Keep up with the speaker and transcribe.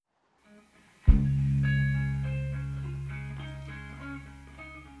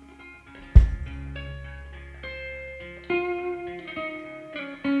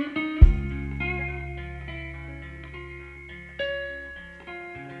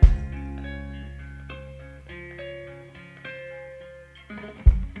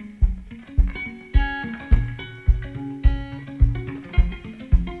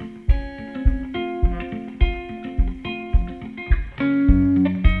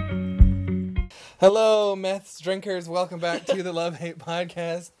Hello, meths drinkers. Welcome back to the Love Hate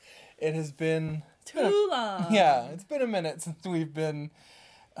Podcast. It has been too long. Yeah, it's been a minute since we've been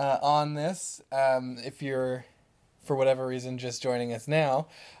on this. If you're, for whatever reason, just joining us now,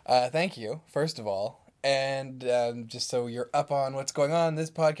 thank you, first of all. And just so you're up on what's going on in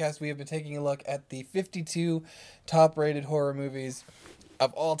this podcast, we have been taking a look at the 52 top-rated horror movies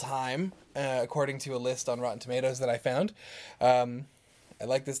of all time, according to a list on Rotten Tomatoes that I found. I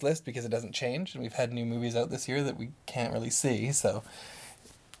like this list because it doesn't change, and we've had new movies out this year that we can't really see, so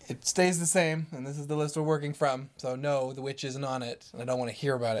it stays the same, and this is the list we're working from. So no, The Witch isn't on it, and I don't want to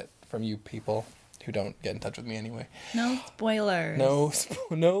hear about it from you people who don't get in touch with me anyway. No spoilers.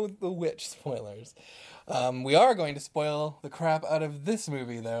 No The Witch spoilers. We are going to spoil the crap out of this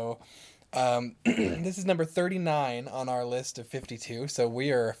movie, though. This is number 39 on our list of 52, so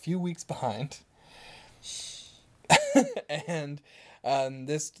we are a few weeks behind. And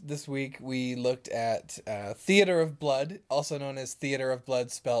this week we looked at Theater of Blood, also known as Theater of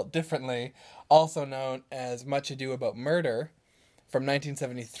Blood spelt differently, also known as Much Ado About Murder, from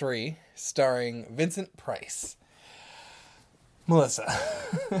 1973, starring Vincent Price. Melissa.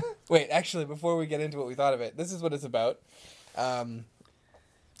 Wait, actually, before we get into what we thought of it, this is what it's about.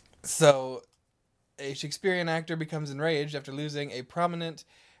 So, a Shakespearean actor becomes enraged after losing a prominent...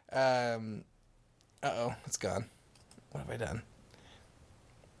 it's gone. What have I done?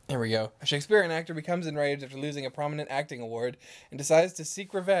 Here we go. A Shakespearean actor becomes enraged after losing a prominent acting award and decides to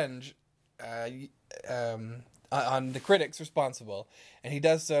seek revenge on the critics responsible. And he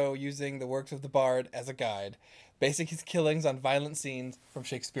does so using the works of the bard as a guide, basing his killings on violent scenes from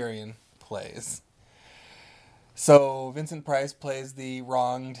Shakespearean plays. So Vincent Price plays the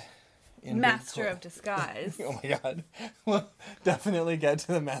wronged... Master of Disguise. Oh my god. We'll definitely get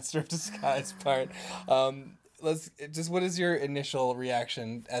to the Master of Disguise part. What is your initial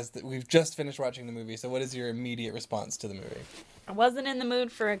reaction we've just finished watching the movie, so what is your immediate response to the movie? I wasn't in the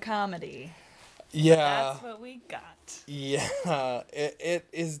mood for a comedy. Yeah. That's what we got. Yeah. It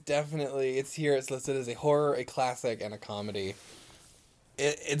is definitely, it's listed as a horror, a classic, and a comedy.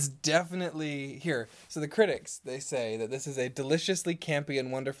 It's definitely here. So the critics, they say that this is a deliciously campy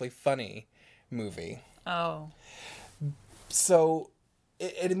and wonderfully funny movie. Oh. So,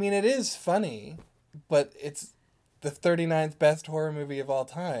 it is funny, but it's the 39th best horror movie of all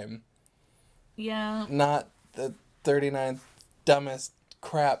time. Yeah. Not the 39th dumbest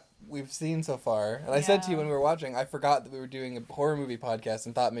crap we've seen so far. And I said to you when we were watching, I forgot that we were doing a horror movie podcast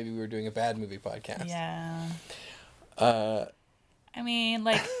and thought maybe we were doing a bad movie podcast. Yeah. I mean,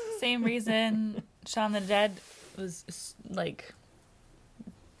 same reason Shaun the Dead was,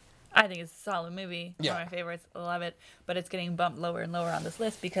 I think it's a solid movie. Yeah. One of my favorites. I love it. But it's getting bumped lower and lower on this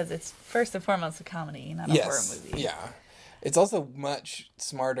list because it's first and foremost a comedy, not a horror movie. Yeah. It's also much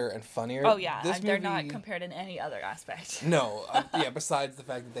smarter and funnier. Oh, yeah. They're not compared in any other aspect. No. Besides the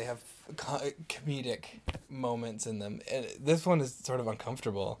fact that they have comedic moments in them. And this one is sort of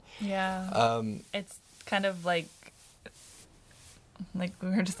uncomfortable. Yeah. It's kind of like we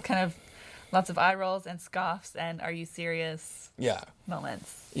were just kind of lots of eye rolls and scoffs and are you serious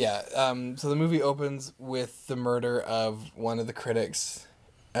moments. Yeah. So the movie opens with the murder of one of the critics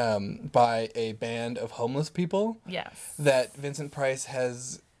by a band of homeless people. Yes. That Vincent Price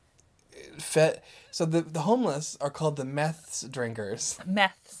has fed. So the homeless are called the meths drinkers.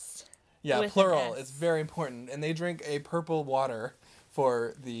 Meths. Yeah, plural. It's very important. And they drink a purple water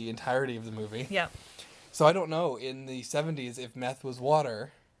for the entirety of the movie. Yeah. So I don't know, in the 70s, if meth was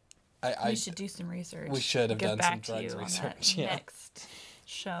water... We should do some research. We should have done some drugs research. Next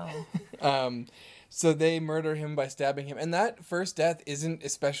show. So they murder him by stabbing him. And that first death isn't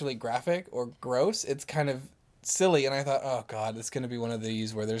especially graphic or gross. It's kind of silly. And I thought, oh, God, it's going to be one of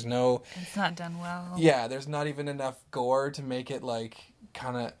these where there's no... It's not done well. Yeah, there's not even enough gore to make it,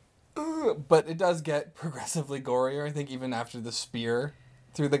 kind of... But it does get progressively gorier, I think, even after the spear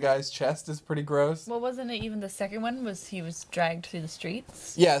through the guy's chest is pretty gross. Well, wasn't it even the second one? He was dragged through the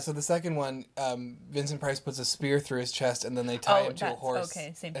streets? Yeah, so the second one, Vincent Price puts a spear through his chest and then they tie him to a horse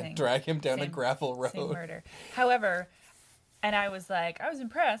and drag him down a gravel road. Same murder. However, and I was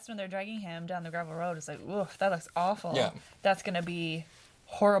impressed when they're dragging him down the gravel road. It's like, oof, that looks awful. Yeah. That's going to be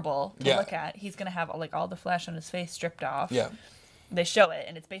horrible to look at. He's going to have all the flesh on his face stripped off. Yeah. They show it,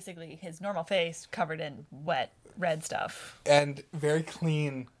 and it's basically his normal face covered in wet red stuff and very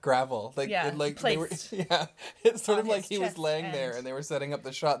clean gravel. It's sort of like he was laying there and they were setting up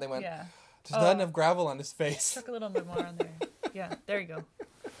the shot. And they went, "There's not enough gravel on his face." Chuck a little bit more on there. Yeah, there you go.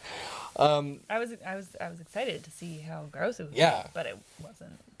 I was excited to see how gross it would Yeah. be, but it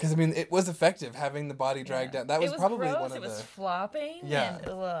wasn't. Because, I mean, it was effective having the body dragged down. That was probably gross. one of it was the... flopping. Yeah. And,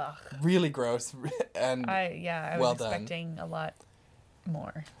 ugh. Really gross. And I was well done. expecting a lot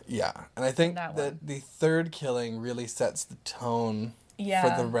more. Yeah. And I think that that the third killing really sets the tone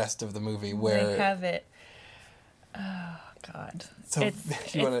for the rest of the movie, where... They have it... Oh, God. So,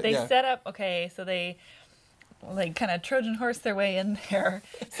 they set up... Okay, so they... like kind of Trojan horse their way in there.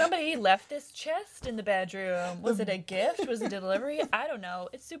 Somebody left this chest in the bedroom. Was it a gift? Was it a delivery? I don't know.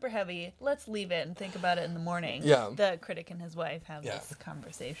 It's super heavy. Let's leave it and think about it in the morning. Yeah. The critic and his wife have this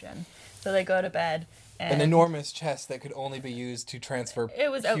conversation. So they go to bed. And an enormous chest that could only be used to transfer it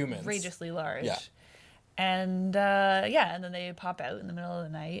was humans. Outrageously large. Yeah. And and then they pop out in the middle of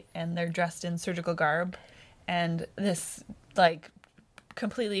the night and they're dressed in surgical garb. And this like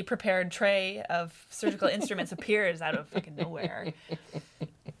completely prepared tray of surgical instruments appears out of fucking nowhere.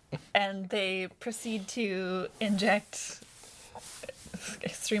 And they proceed to inject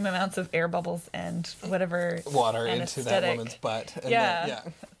extreme amounts of air bubbles and whatever water into that woman's butt. And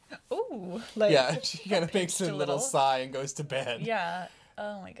then, Ooh. She kind of makes a little sigh and goes to bed. Yeah.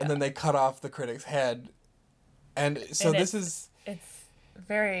 Oh my God. And then they cut off the critic's head. And so it's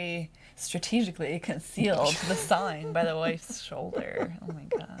very strategically concealed, the sign by the wife's shoulder. Oh my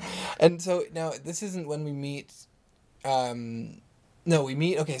God. And so now this isn't when we meet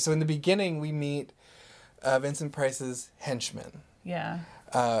okay, so in the beginning we meet Vincent Price's henchman. Yeah.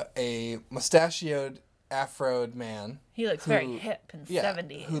 A mustachioed afroed man. He looks very hip and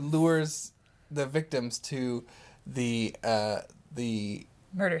 70s. Who lures the victims to the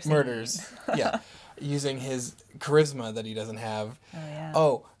murders. Yeah. Using his charisma that he doesn't have. Oh, yeah.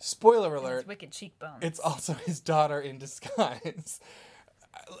 Oh, spoiler alert. His wicked cheekbones. It's also his daughter in disguise.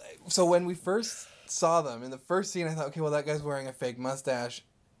 So when we first saw them, in the first scene, I thought, okay, well, that guy's wearing a fake mustache.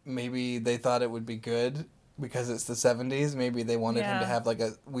 Maybe they thought it would be good because it's the 70s. Maybe they wanted him to have like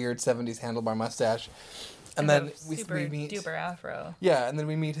a weird 70s handlebar mustache. And then we meet... Super afro. Yeah, and then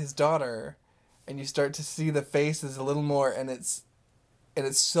we meet his daughter, and you start to see the faces a little more, and it's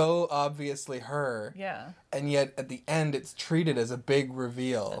so obviously her. Yeah. And yet at the end it's treated as a big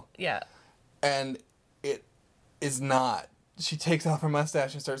reveal. Yeah. And it is not. She takes off her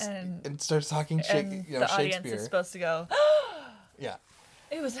mustache and starts talking and the Shakespeare. audience is supposed to go, yeah.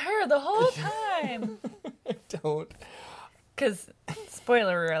 It was her the whole time. I don't. Because,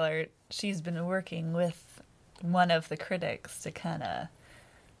 spoiler alert, she's been working with one of the critics to kind of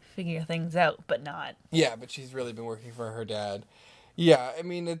figure things out, but not. Yeah, but she's really been working for her dad. Yeah, I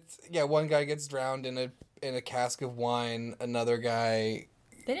mean, one guy gets drowned in a cask of wine, another guy...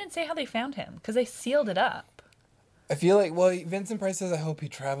 They didn't say how they found him, because they sealed it up. I feel like, Vincent Price says, I hope he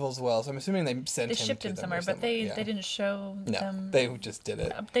travels well, so I'm assuming they sent him to them. They shipped him somewhere, but they didn't show them... No, they just did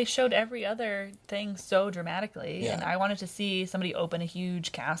it. They showed every other thing so dramatically, and I wanted to see somebody open a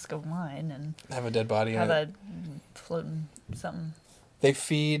huge cask of wine and... Have a dead body in it. Have a floating something. They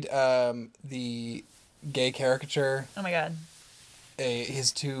feed the gay caricature... Oh my God.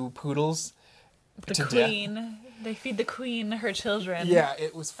 His two poodles to queen death. They feed the queen her children. Yeah,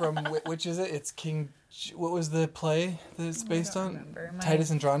 it was from which is it? It's King. What was the play that it's based on? Titus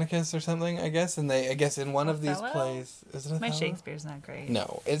Andronicus or something, I guess. And I guess in one of these plays, is it Othello? My Shakespeare's not great.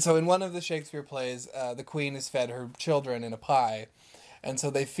 No, and so in one of the Shakespeare plays, the queen is fed her children in a pie, and so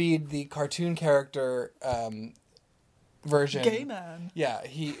they feed the cartoon character. Version. Gay man. Yeah,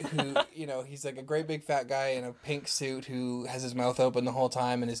 he's like a great big fat guy in a pink suit who has his mouth open the whole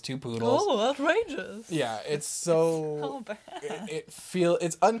time and his two poodles. Oh, outrageous. Yeah, it's so bad.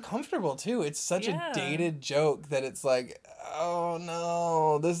 It's uncomfortable too. It's such a dated joke that it's like, oh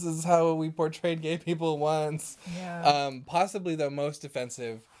no, this is how we portrayed gay people once. Yeah. Possibly the most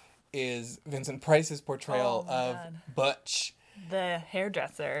offensive is Vincent Price's portrayal of Butch. The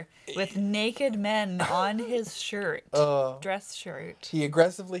hairdresser with naked men on his shirt, dress shirt. He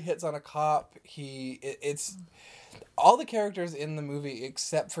aggressively hits on a cop. It's all the characters in the movie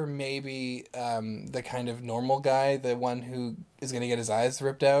except for maybe the kind of normal guy, the one who is going to get his eyes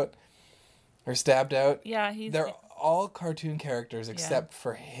ripped out or stabbed out. Yeah, they're all cartoon characters except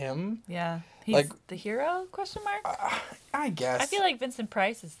for him. Yeah, he's the hero? Question mark. I guess. I feel like Vincent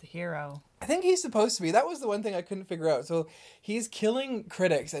Price is the hero. I think he's supposed to be. That was the one thing I couldn't figure out. So he's killing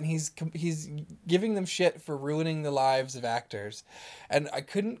critics and he's giving them shit for ruining the lives of actors. And I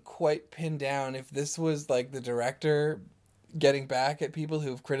couldn't quite pin down if this was like the director getting back at people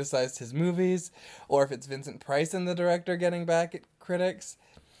who've criticized his movies or if it's Vincent Price and the director getting back at critics.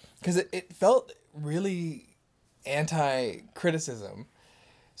 Because it felt really anti-criticism.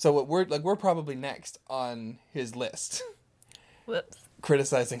 So we're probably next on his list. Whoops.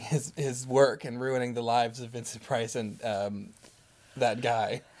 criticizing his work and ruining the lives of Vincent Price and that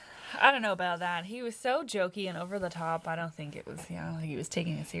guy. I don't know about that. He was so jokey and over the top. I don't think he was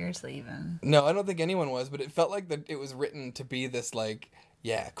taking it seriously even. No, I don't think anyone was, but it felt like that it was written to be this like,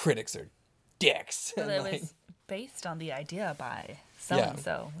 yeah, critics are dicks. Well, it was based on the idea by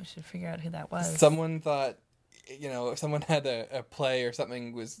so-and-so. We should figure out who that was. Someone thought, if someone had a play or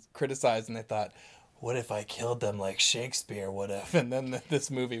something was criticized and they thought, what if I killed them like Shakespeare would have? And then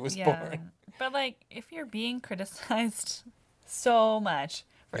this movie was born. But like, if you're being criticized so much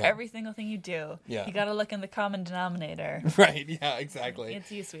for every single thing you do, you gotta look in the common denominator. Right, yeah, exactly.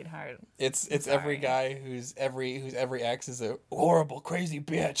 It's you, sweetheart. It's every guy whose every ex is a horrible, crazy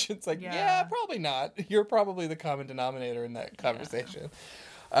bitch. It's like, yeah, probably not. You're probably the common denominator in that conversation.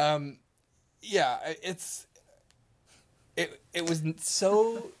 It was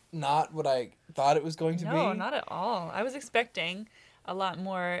so not what I thought it was going to be. No, not at all. I was expecting a lot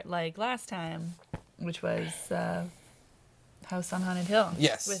more like last time, which was House on Haunted Hill.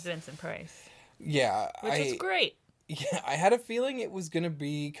 Yes. With Vincent Price. Yeah. Which was great. Yeah, I had a feeling it was going to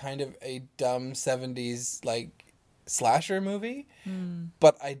be kind of a dumb 70s, like, slasher movie.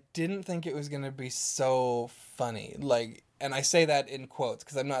 But I didn't think it was going to be so funny. Like, and I say that in quotes,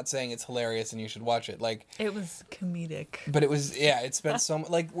 because I'm not saying it's hilarious and you should watch it. Like, it was comedic. But it was, it spent so much,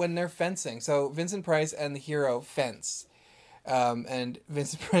 like, when they're fencing. So, Vincent Price and the hero fence. And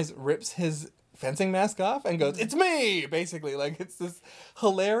Vincent Price rips his fencing mask off and goes, "It's me!" Basically, like, it's this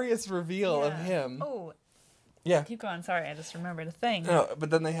hilarious reveal of him. Oh, yeah. Keep going. Sorry, I just remembered a thing. No, but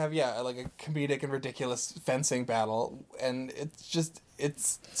then they have like a comedic and ridiculous fencing battle, and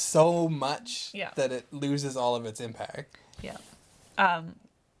it's so much that it loses all of its impact. Yeah.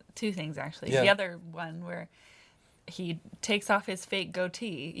 Two things actually. Yeah. The other one where he takes off his fake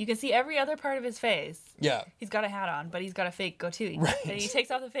goatee. You can see every other part of his face. Yeah. He's got a hat on, but he's got a fake goatee. Right. And he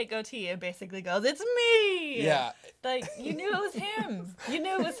takes off the fake goatee and basically goes, "It's me!" Yeah. Like, you knew it was him. You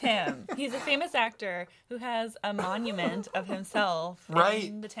knew it was him. He's a famous actor who has a monument of himself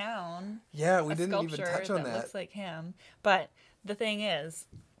in the town. Yeah, we didn't even touch on that. Looks like him. But the thing is,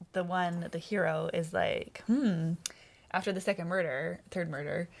 the hero is like, after the third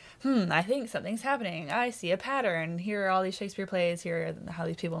murder, I think something's happening. I see a pattern. Here are all these Shakespeare plays. Here are how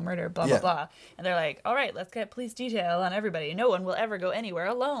these people murder, blah, blah, blah. And they're like, all right, let's get police detail on everybody. No one will ever go anywhere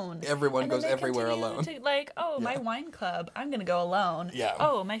alone. Everyone goes everywhere alone. My wine club, I'm going to go alone. Yeah.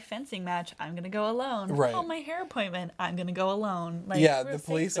 Oh, my fencing match, I'm going to go alone. Right. Oh, my hair appointment, I'm going to go alone. Like, the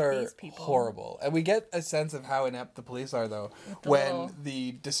police are horrible. And we get a sense of how inept the police are, though, when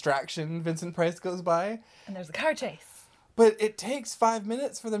the distraction Vincent Price goes by. And there's a car chase. But it takes 5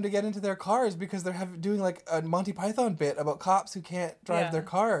 minutes for them to get into their cars because they're doing like a Monty Python bit about cops who can't drive their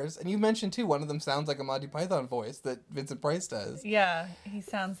cars. And you mentioned too, one of them sounds like a Monty Python voice that Vincent Price does. Yeah, he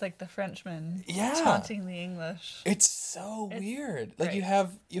sounds like the Frenchman taunting the English. It's so weird. Like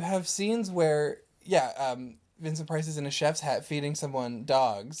right. you have scenes where Vincent Price is in a chef's hat feeding someone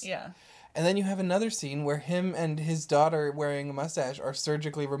dogs. Yeah. And then you have another scene where him and his daughter wearing a mustache are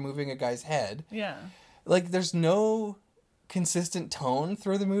surgically removing a guy's head. Yeah. Like, there's no consistent tone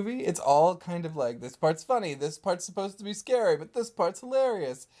through the movie. It's all kind of like, this part's funny, this part's supposed to be scary, but this part's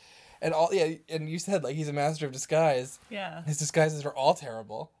hilarious. And and you said, like, he's a master of disguise. Yeah. His disguises are all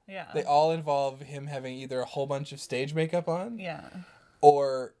terrible. Yeah. They all involve him having either a whole bunch of stage makeup on. Yeah.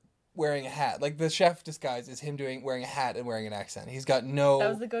 Or wearing a hat. Like, the chef disguise is him wearing a hat and wearing an accent. He's got no... That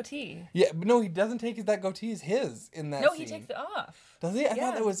was the goatee. Yeah, but no, he doesn't take that goatee is his in that scene. No, he takes it off. Does he? I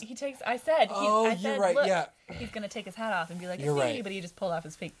thought that was... He takes... I said, you're right, look, yeah. He's going to take his hat off and be like, You're right. But he just pulled off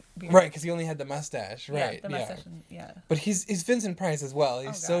his fake beard. Right, because he only had the mustache. Right, yeah. The mustache, yeah. But he's Vincent Price as well.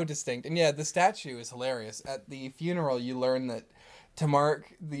 He's so distinct. And the statue is hilarious. At the funeral, you learn that to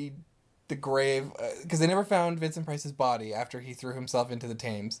mark the grave... Because they never found Vincent Price's body after he threw himself into the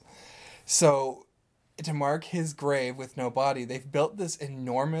Thames. So, to mark his grave with no body, they've built this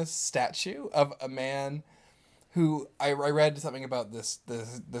enormous statue of a man who... I read something about this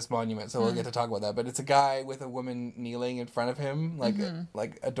monument, so we'll get to talk about that. But it's a guy with a woman kneeling in front of him,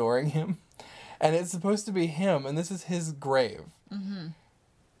 like adoring him. And it's supposed to be him, and this is his grave. Mm-hmm.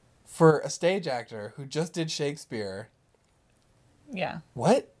 For a stage actor who just did Shakespeare... Yeah.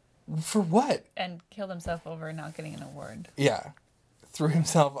 What? For what? And killed himself over not getting an award. Yeah. Threw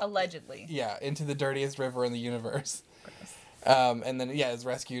himself... Allegedly. Yeah, into the dirtiest river in the universe. And then, is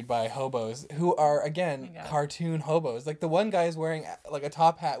rescued by hobos, who are, again, cartoon hobos. Like, the one guy is wearing, like, a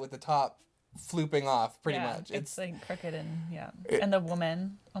top hat with the top flooping off, pretty much. It's like, crooked and, and the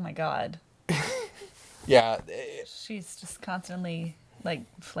woman, oh my god. She's just constantly, like,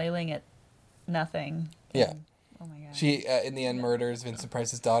 flailing at nothing. Yeah. Oh my god. She, in the end, murders Vincent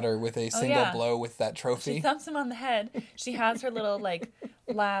Price's daughter with a single blow with that trophy. She thumps him on the head. She has her little, like,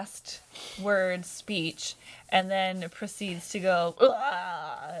 last word speech, and then proceeds to go,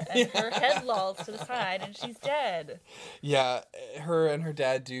 and her head lolls to the side, and she's dead. Yeah, her and her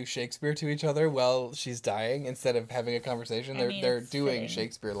dad do Shakespeare to each other while she's dying. Instead of having a conversation, they're doing fitting.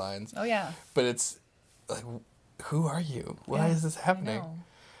 Shakespeare lines. Oh, yeah. But it's, like, who are you? Why is this happening?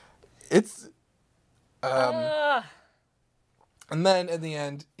 It's... And then in the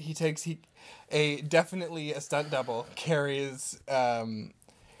end, definitely a stunt double carries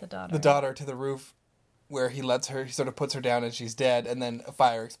the daughter to the roof, where he sort of puts her down and she's dead, and then a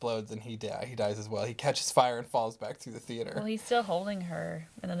fire explodes and he dies as well. He catches fire and falls back through the theater. Well, he's still holding her,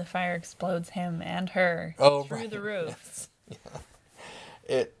 and then the fire explodes him and her through the roof. Yes.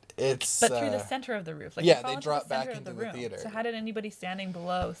 Yeah. But through the center of the roof. Like, they drop back into the theater. So how did anybody standing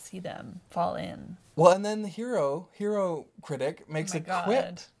below see them fall in? Well, and then the hero critic makes it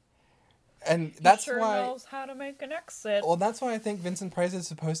quit. And that's why he knows how to make an exit. Well, that's why I think Vincent Price is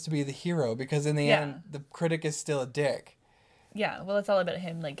supposed to be the hero, because in the end, the critic is still a dick. Yeah, well, it's all about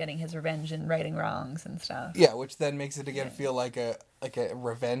him, like, getting his revenge and righting wrongs and stuff. Yeah, which then makes it again feel like a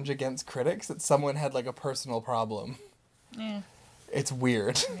revenge against critics, that someone had, like, a personal problem. Yeah. It's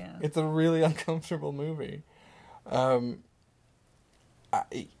weird. Yeah. It's a really uncomfortable movie. It's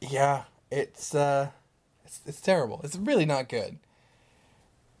terrible. It's really not good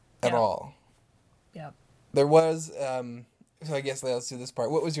at all. Yeah. There was, so I guess let's do this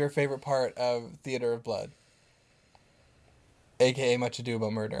part. What was your favorite part of Theater of Blood? AKA Much Ado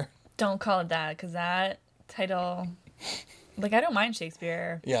About Murder. Don't call it that, because that title, like, I don't mind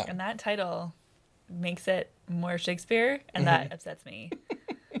Shakespeare. Yeah. And that title makes it more Shakespeare, and that upsets me.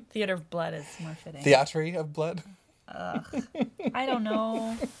 Theater of Blood is more fitting. Theatre of Blood? I don't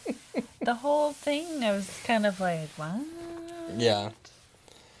know. The whole thing, I was kind of like, what? Yeah.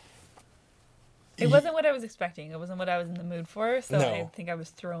 It wasn't what I was expecting. It wasn't what I was in the mood for, so I think I was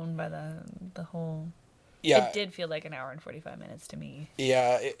thrown by the whole... Yeah. It did feel like an hour and 45 minutes to me.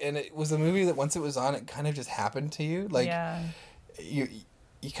 Yeah, and it was a movie that once it was on, it kind of just happened to you. Like, you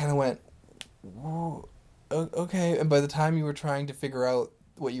kind of went, whoa, okay. And by the time you were trying to figure out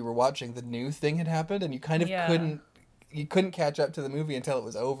what you were watching, the new thing had happened, and you kind of couldn't catch up to the movie until it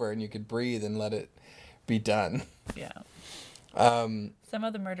was over, and you could breathe and let it be done. Yeah. Some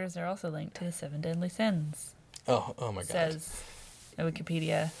of the murders are also linked to the 7 Deadly Sins. Oh my God. Says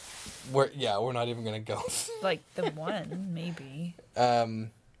Wikipedia. We're not even gonna go. Like the one, maybe.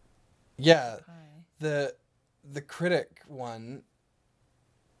 Yeah. The critic one.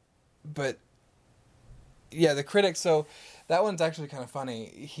 But yeah, the critic, so that one's actually kind of funny.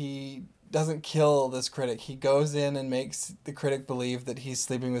 He doesn't kill this critic. He goes in and makes the critic believe that he's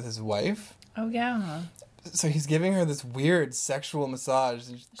sleeping with his wife. Oh yeah. So he's giving her this weird sexual massage,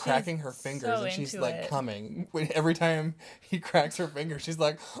 and cracking her fingers, and she's like coming. Every time he cracks her fingers, she's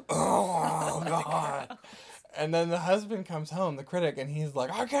like, oh God. And then the husband comes home, the critic, and he's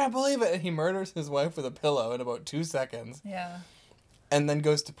like, I can't believe it. And he murders his wife with a pillow in about 2 seconds. Yeah. And then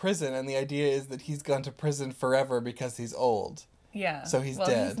goes to prison, and the idea is that he's gone to prison forever because he's old. Yeah. So he's dead.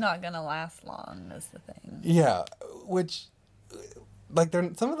 Well, he's not going to last long, is the thing. Yeah, which, like,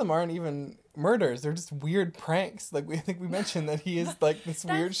 some of them aren't even murders. They're just weird pranks. Like, I think we mentioned that he is, like, this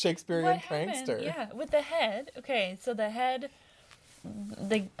weird Shakespearean prankster. Yeah, with the head. Okay, so the head...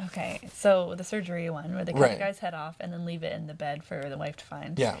 so the surgery one, where they cut the guy's head off and then leave it in the bed for the wife to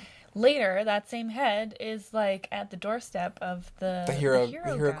find. Yeah. Later, that same head is, like, at the doorstep of the hero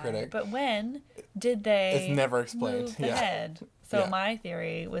critic. But when did they It's never explained. move the head? So my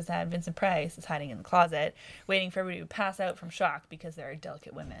theory was that Vincent Price is hiding in the closet, waiting for everybody to pass out from shock because they're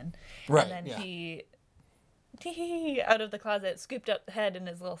delicate women. Right, and then he out of the closet scooped up the head in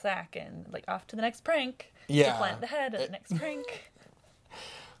his little sack and, like, off to the next prank to plant the head at the next prank.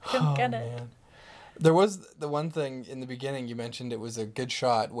 Couldn't get it. Man. There was the one thing in the beginning you mentioned, it was a good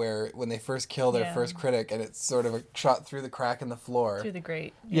shot where when they first kill their first critic, and it's sort of a shot through the crack in the floor. Through the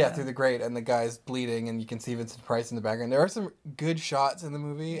grate. Yeah, through the grate, and the guy's bleeding, and you can see Vincent Price in the background. There are some good shots in the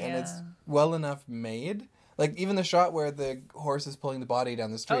movie, and it's well enough made. Like, even the shot where the horse is pulling the body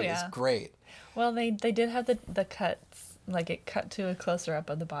down the street is great. Well, they did have the cuts. Like, it cut to a closer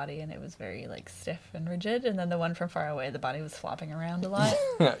up of the body, and it was very, like, stiff and rigid. And then the one from far away, the body was flopping around a lot.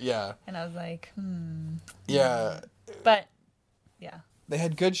 Yeah. And I was like, Yeah. But, yeah. They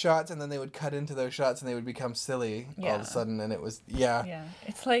had good shots, and then they would cut into those shots, and they would become silly all of a sudden. And it was, Yeah.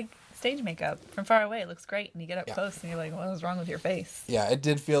 It's like stage makeup. From far away, it looks great. And you get up close, and you're like, what was wrong with your face? Yeah, it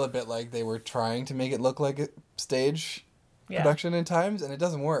did feel a bit like they were trying to make it look like a stage production in times, and it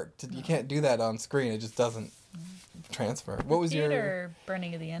doesn't work. You can't do that on screen. It just doesn't. transfer. What was your... Theater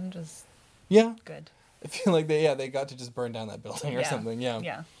burning at the end was good. I feel like they got to just burn down that building or something. Yeah.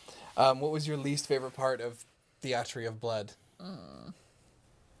 Yeah. What was your least favorite part of Theatre of Blood? I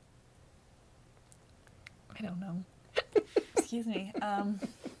don't know. Excuse me. I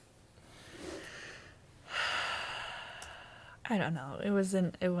don't know. It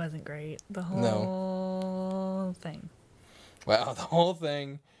wasn't great. The whole thing. Wow, the whole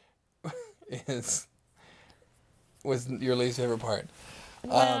thing was your least favorite part.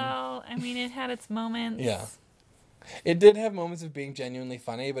 Well, I mean, it had its moments. Yeah. It did have moments of being genuinely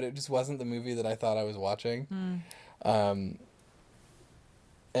funny, but it just wasn't the movie that I thought I was watching. So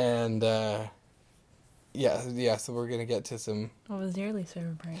we're going to get to some... What was your least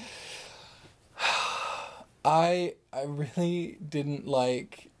favorite part? I really didn't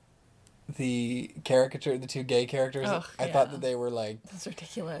like the two gay characters. I thought that they were like... That's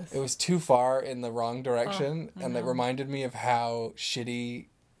ridiculous. It was too far in the wrong direction, and it reminded me of how shitty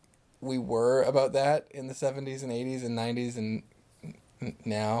we were about that in the 70s and 80s and 90s and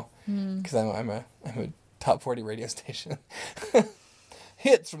now. Because I'm a top 40 radio station.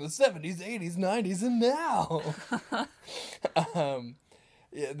 Hits from the 70s, 80s, 90s, and now.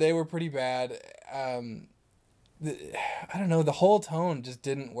 They were pretty bad. I don't know, the whole tone just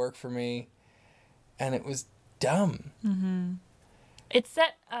didn't work for me, and it was dumb. It's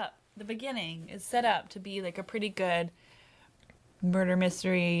set up, the beginning is set up to be like a pretty good murder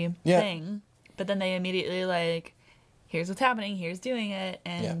mystery thing, but then they immediately like, here's what's happening, here's doing it,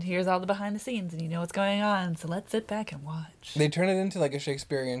 and here's all the behind the scenes, and you know what's going on, so let's sit back and watch. They turn it into like a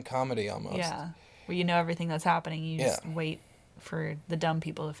Shakespearean comedy almost. Yeah, where you know everything that's happening, you just wait for the dumb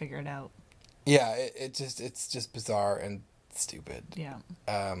people to figure it out. Yeah, it's just bizarre and stupid. Yeah.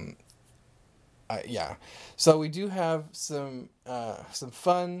 So we do have some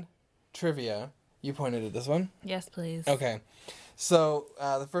fun trivia. You pointed at this one? Yes, please. Okay. So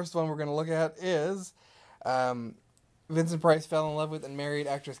the first one we're going to look at is Vincent Price fell in love with and married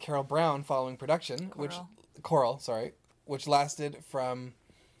actress Carol Brown following production, which lasted from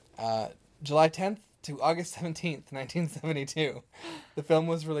July 10th to August 17th, 1972. The film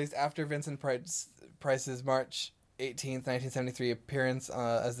was released after Vincent Price's March 18th, 1973 appearance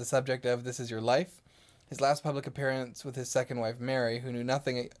as the subject of This Is Your Life. His last public appearance with his second wife, Mary, who knew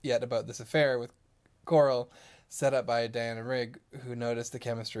nothing yet about this affair with Coral, set up by Diana Rigg, who noticed the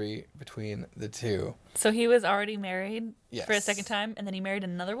chemistry between the two. So he was already married for a second time, and then he married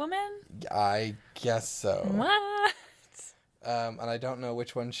another woman? I guess so. What? And I don't know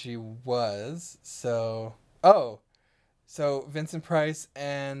which one she was. So Vincent Price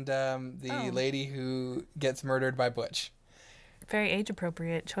and the lady who gets murdered by Butch. Very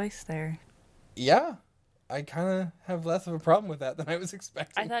age-appropriate choice there. Yeah. I kind of have less of a problem with that than I was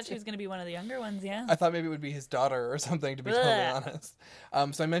expecting. I thought she was going to be one of the younger ones, yeah. I thought maybe it would be his daughter or something, to be totally honest.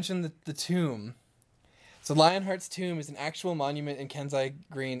 So I mentioned the tomb. So Lionheart's tomb is an actual monument in Kensal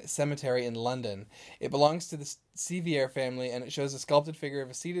Green Cemetery in London. It belongs to the Sevier family, and it shows a sculpted figure of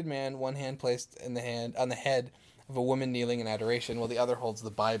a seated man, one hand placed on the head of a woman kneeling in adoration, while the other holds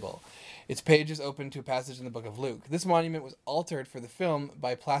the Bible. Its pages open to a passage in the book of Luke. This monument was altered for the film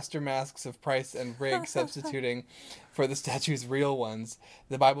by plaster masks of Price and Rigg substituting for the statue's real ones.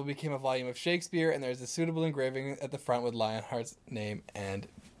 The Bible became a volume of Shakespeare, and there's a suitable engraving at the front with Lionheart's name and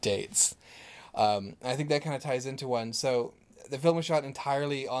dates. I think that kind of ties into one. So the film was shot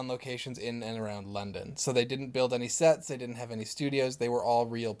entirely on locations in and around London. So they didn't build any sets. They didn't have any studios. They were all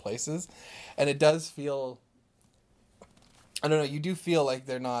real places. And it does feel... I don't know. You do feel like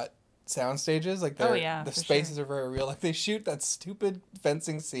they're not sound stages. Like the spaces are very real. Like they shoot that stupid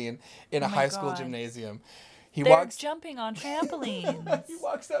fencing scene in a high school gymnasium. They're jumping on trampolines. He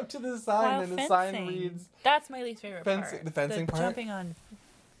walks up to the sign and the sign reads... That's my least favorite part. The fencing part? Jumping on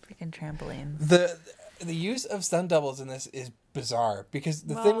freaking trampolines. The use of stunt doubles in this is bizarre, because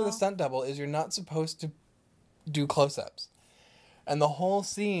the thing with a stunt double is you're not supposed to do close-ups. And the whole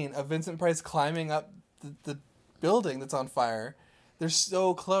scene of Vincent Price climbing up the building that's on fire, they're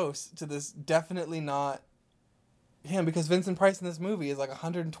so close to this definitely not him, because Vincent Price in this movie is like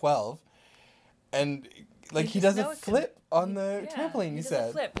 112, and like he does a flip on the trampoline. You said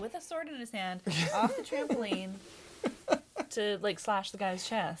a flip with a sword in his hand off the trampoline to like slash the guy's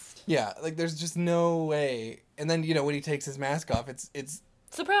chest. Yeah, like there's just no way. And then when he takes his mask off, it's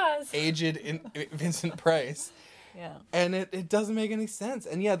surprise aged Vincent Price. Yeah. And it doesn't make any sense.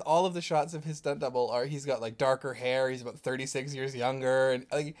 And yeah, all of the shots of his stunt double he's got like darker hair, he's about 36 years younger, and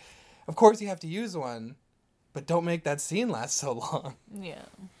like of course you have to use one, but don't make that scene last so long. Yeah.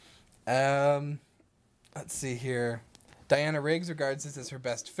 Let's see here. Diana Riggs regards this as her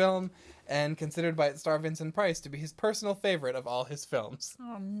best film, and considered by its star Vincent Price to be his personal favorite of all his films.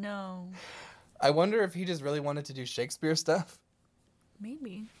 Oh, no. I wonder if he just really wanted to do Shakespeare stuff.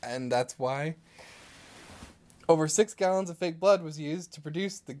 Maybe. And that's why. Over 6 gallons of fake blood was used to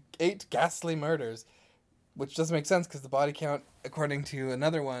produce the 8 ghastly murders, which doesn't make sense because the body count, according to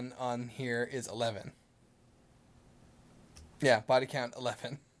another one on here, is 11. Yeah, body count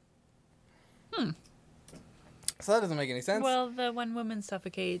 11. So that doesn't make any sense. Well, the one woman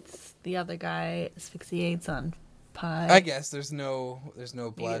suffocates, the other guy asphyxiates on pie. I guess there's no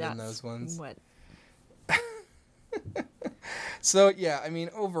blood in those ones. What? So yeah, I mean,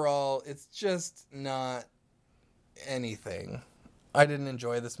 overall, it's just not anything. I didn't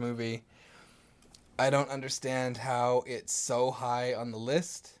enjoy this movie. I don't understand how it's so high on the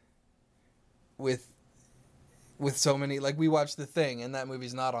list with so many, like, we watched The Thing and that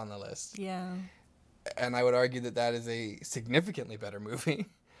movie's not on the list. Yeah. And I would argue that that is a significantly better movie.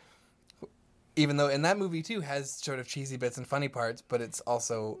 Even though in that movie too has sort of cheesy bits and funny parts, but it's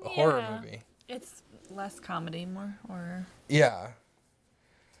also a horror movie. It's less comedy, more horror. Yeah.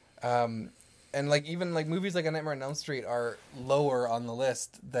 And like even like movies like A Nightmare on Elm Street are lower on the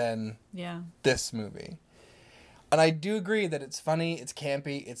list than this movie. And I do agree that it's funny, it's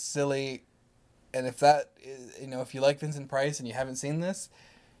campy, it's silly, and if that is, you know, if you like Vincent Price and you haven't seen this,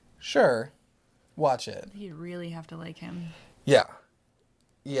 sure, watch it. You really have to like him. Yeah.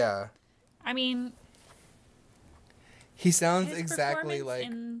 Yeah. I mean, he sounds his exactly like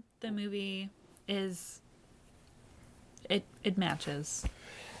in the movie is it matches.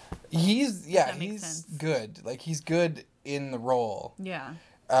 He's sense. good. Like he's good in the role. Yeah.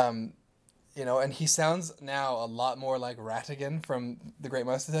 You know, and he sounds now a lot more like Rattigan from The Great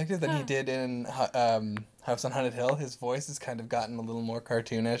Mouse Detective than he did in House on Haunted Hill. His voice has kind of gotten a little more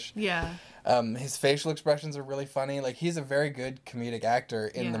cartoonish. Yeah. His facial expressions are really funny. Like he's a very good comedic actor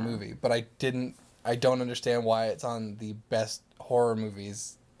in the movie, but I don't understand why it's on the best horror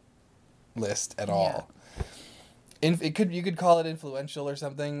movies list at all. You could call it influential or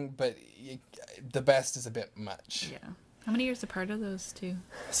something, but the best is a bit much. Yeah. How many years apart are those two?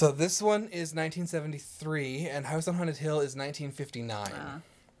 So this one is 1973, and House on Haunted Hill is 1959.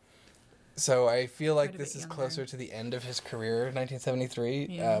 So I feel like this is closer to the end of his career,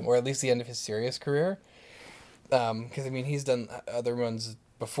 1973, or at least the end of his serious career. Because I mean, he's done other ones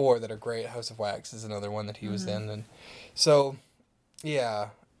before that are great. House of Wax is another one that he was in, and so yeah,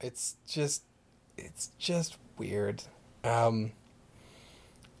 it's just weird.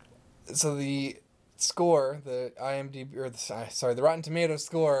 So the score, the IMDb or the Rotten Tomatoes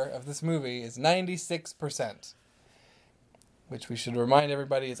score of this movie is 96%, which we should remind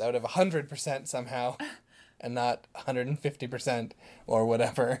everybody is out of 100% somehow, and not 150% or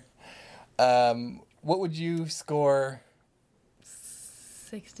whatever. What would you score?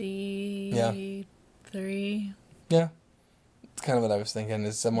 63. Yeah, it's kind of what I was thinking.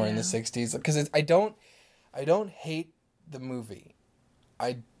 Is somewhere in the 60s, because I don't hate the movie.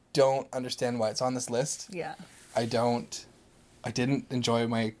 I don't understand why it's on this list. Yeah. I didn't enjoy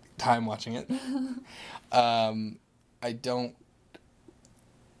my time watching it. I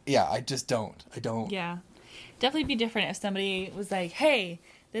just don't. Yeah. Definitely be different if somebody was like, hey,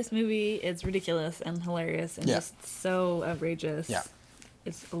 this movie is ridiculous and hilarious and just so outrageous. Yeah.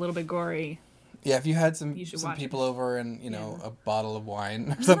 It's a little bit gory. Yeah, if you had some people over and, a bottle of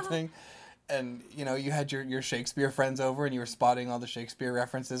wine or something, and, you had your Shakespeare friends over and you were spotting all the Shakespeare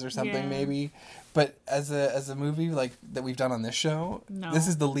references or something, maybe. But as a movie like that we've done on this show, this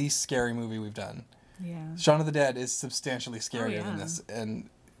is the least scary movie we've done. Yeah. Shaun of the Dead is substantially scarier than this, and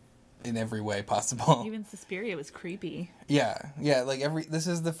in every way possible. Even Suspiria was creepy. Yeah. Like this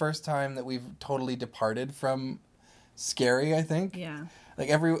is the first time that we've totally departed from scary, I think. Yeah. Like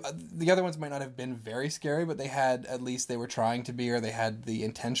the other ones might not have been very scary, but at least they were trying to be, or they had the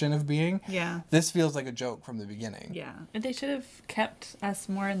intention of being. Yeah. This feels like a joke from the beginning. Yeah. And they should have kept us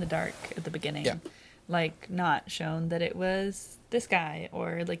more in the dark at the beginning. Yeah. Like, not shown that it was this guy,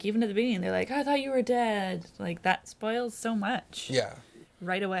 or like even at the beginning, they're like, I thought you were dead. Like, that spoils so much. Yeah.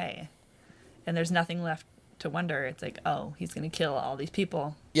 Right away. And there's nothing left to wonder. It's like, oh, he's going to kill all these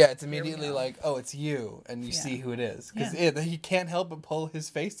people. Yeah, it's immediately like, oh, it's you, and you see who it is. Because he can't help but pull his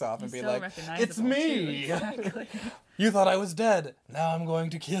face off and be like, it's me! Too, exactly. You thought I was dead. Now I'm going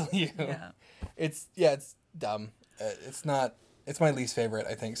to kill you. Yeah. It's dumb. It's my least favorite,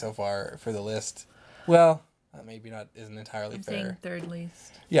 I think, so far for the list. Well, that maybe isn't entirely fair. I'm saying third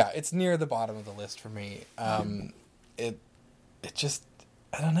least. Yeah, it's near the bottom of the list for me. It just,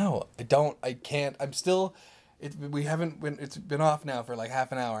 I don't know. I'm still, It's been off now for like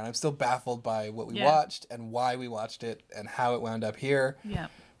half an hour, and I'm still baffled by what we watched and why we watched it and how it wound up here. Yeah.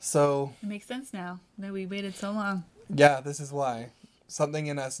 So it makes sense now that we waited so long. Yeah, this is why. Something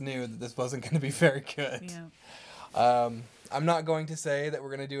in us knew that this wasn't going to be very good. Yeah. I'm not going to say that we're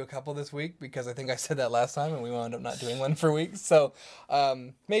going to do a couple this week because I think I said that last time and we wound up not doing one for weeks. So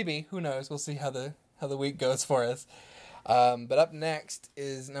maybe, who knows? We'll see how the week goes for us. But up next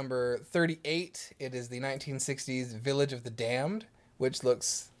is number 38. It is the 1960s Village of the Damned, which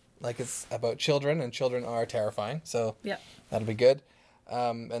looks like it's about children, and children are terrifying. So that'll be good.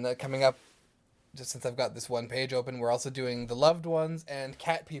 And that coming up, just since I've got this one page open, we're also doing The Loved Ones and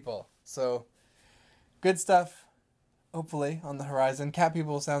Cat People. So good stuff, hopefully, on the horizon. Cat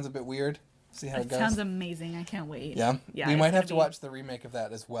People sounds a bit weird. See how it goes. Sounds amazing. I can't wait. Yeah? We might have to watch the remake of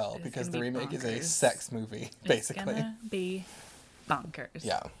that as well, because the remake bonkers. is a sex movie, basically. It's gonna be bonkers.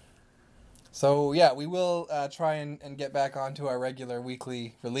 Yeah. So, yeah, we will try and get back onto our regular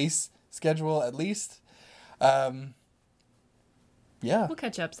weekly release schedule, at least. Yeah. We'll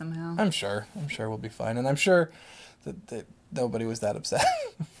catch up somehow. I'm sure we'll be fine. And I'm sure that nobody was that upset.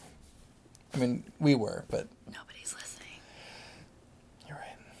 I mean, we were, but... Nobody's listening. You're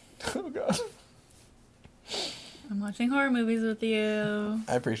right. Oh, God. I'm watching horror movies with you.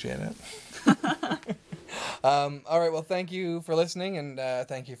 I appreciate it. All right, well, thank you for listening, and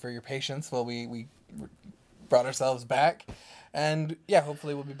thank you for your patience while we brought ourselves back. And, yeah,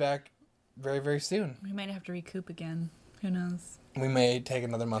 hopefully we'll be back very, very soon. We might have to recoup again. Who knows? We may take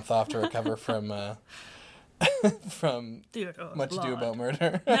another month off to recover from Much Ado About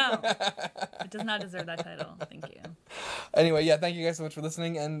Murder. No, it does not deserve that title. Thank you. Anyway, yeah, thank you guys so much for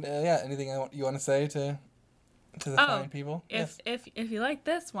listening, and anything you want to say to the fine people? If you like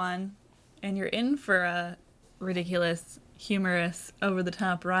this one, and you're in for a ridiculous, humorous, over the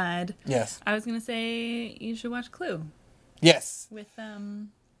top ride, yes, I was gonna say you should watch Clue. Yes. With Oh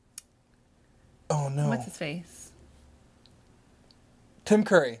no. What's his face? Tim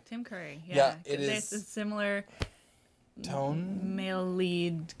Curry. Yeah, it is. There's a similar tone, male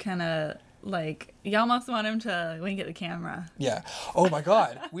lead kind of like. You almost want him to wink at the camera. Yeah. Oh my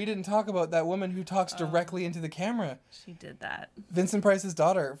God, we didn't talk about that woman who talks directly into the camera. She did that. Vincent Price's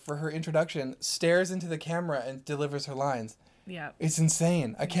daughter, for her introduction, stares into the camera and delivers her lines. Yeah. It's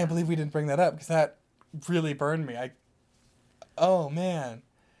insane. I can't believe we didn't bring that up because that really burned me. Oh man.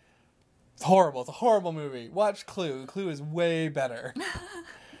 It's horrible. It's a horrible movie. Watch Clue. Clue is way better.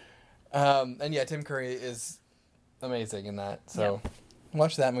 And yeah, Tim Curry is amazing in that. So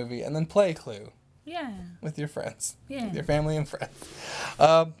watch that movie and then play Clue. Yeah. With your friends. Yeah. With your family and friends.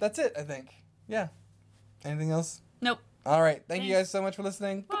 That's it, I think. Yeah. Anything else? Nope. All right. Thank you guys so much for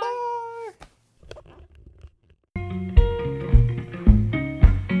listening. Bye. Goodbye.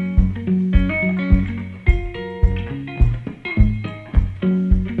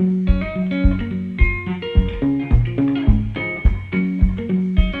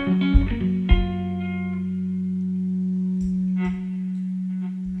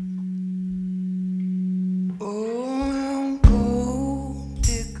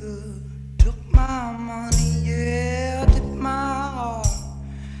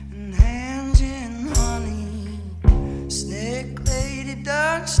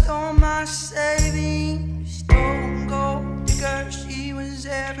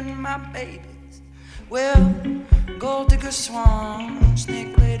 Well, gold digger swan,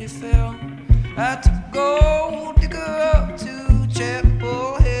 snake lady fell. I took gold digger up to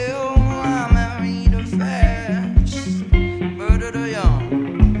Chapel Hill. I married her fast, murdered her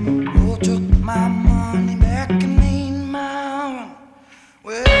young. Who took my money back and made my run?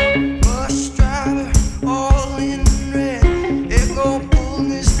 Well, bus driver, all in red. They go pull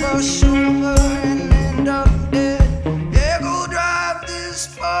this bus over and end up dead. They go drive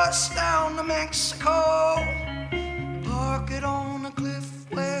this bus down to Mexico. Park it on a cliff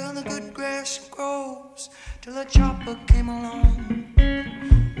where the good grass grows. Till a chopper came along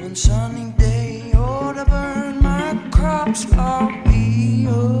one sunny day. Oh, to burn my crops far me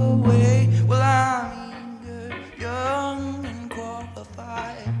away. Well, I'm eager, young and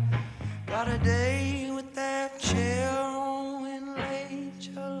qualified. Got a day with that chair in late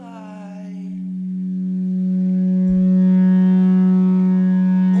July.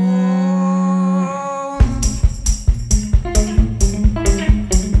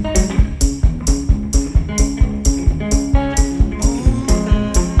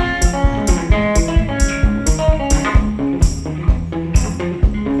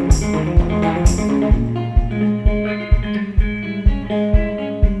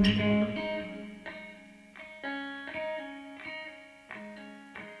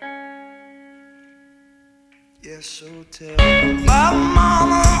 Yes, oh, tell my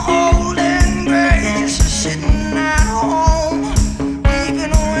mama old and gray, just sitting at home,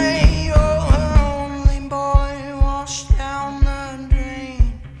 weeping away. Oh, her only boy washed down the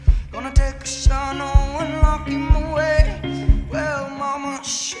drain. Gonna take a son home and lock him away. Well, mama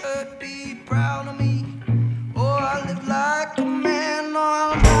should be proud of me. Oh, I live like a man, oh,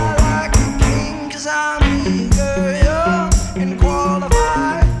 I'll die like a king, 'cause I'm eager, young, and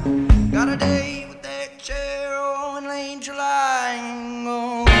qualified. Got a date with that chair, oh, in late July.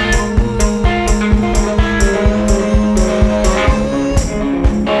 Oh.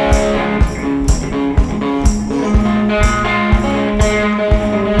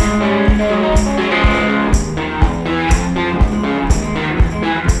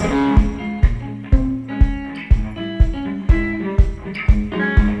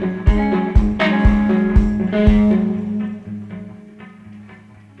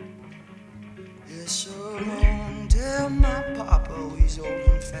 Yes, so long, tell my papa he's old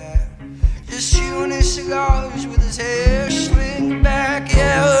and fat, just chewing his cigars with his hair slicked back.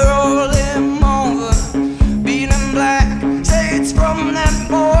 Yeah, roll him over, beating black. Say it's from that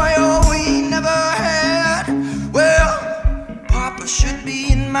boy, oh, we never had. Well, papa should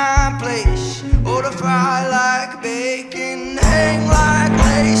be in my place, or to fry like bacon, hang like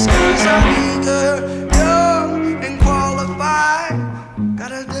lace, 'cause I'm eager, young, and qualified.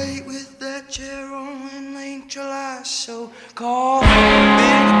 Got a date with that chair on in late July, so call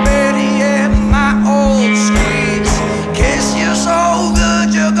Big Betty at my old squeeze. Kiss you so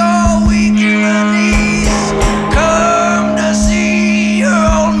good you go weak in the knees. Come to see your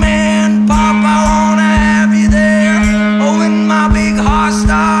old man, Pop, I wanna have you there. Oh, when my big heart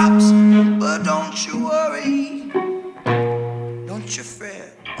stops, but don't you worry, don't you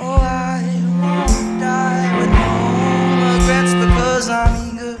fret. Oh,